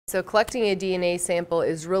So collecting a DNA sample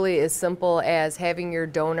is really as simple as having your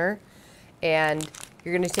donor, and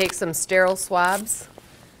you're going to take some sterile swabs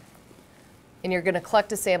and you're going to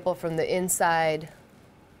collect a sample from the inside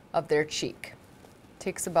of their cheek. It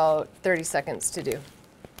takes about 30 seconds to do.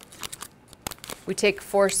 We take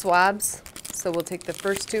 4 swabs, so we'll take the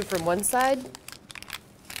first 2 from one side,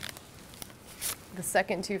 the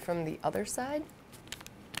second 2 from the other side.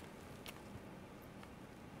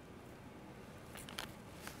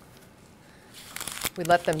 We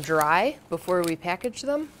let them dry before we package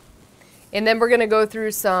them. And then we're going to go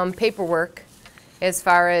through some paperwork as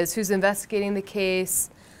far as who's investigating the case,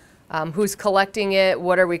 who's collecting it,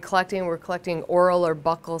 what are we collecting. We're collecting oral or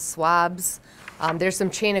buccal swabs. There's some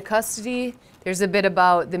chain of custody. There's a bit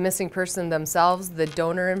about the missing person themselves, the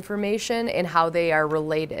donor information, and how they are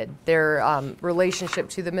related, their relationship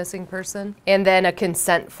to the missing person. And then a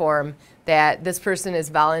consent form that this person is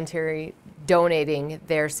voluntary donating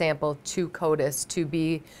their sample to CODIS to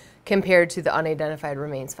be compared to the unidentified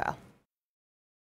remains file.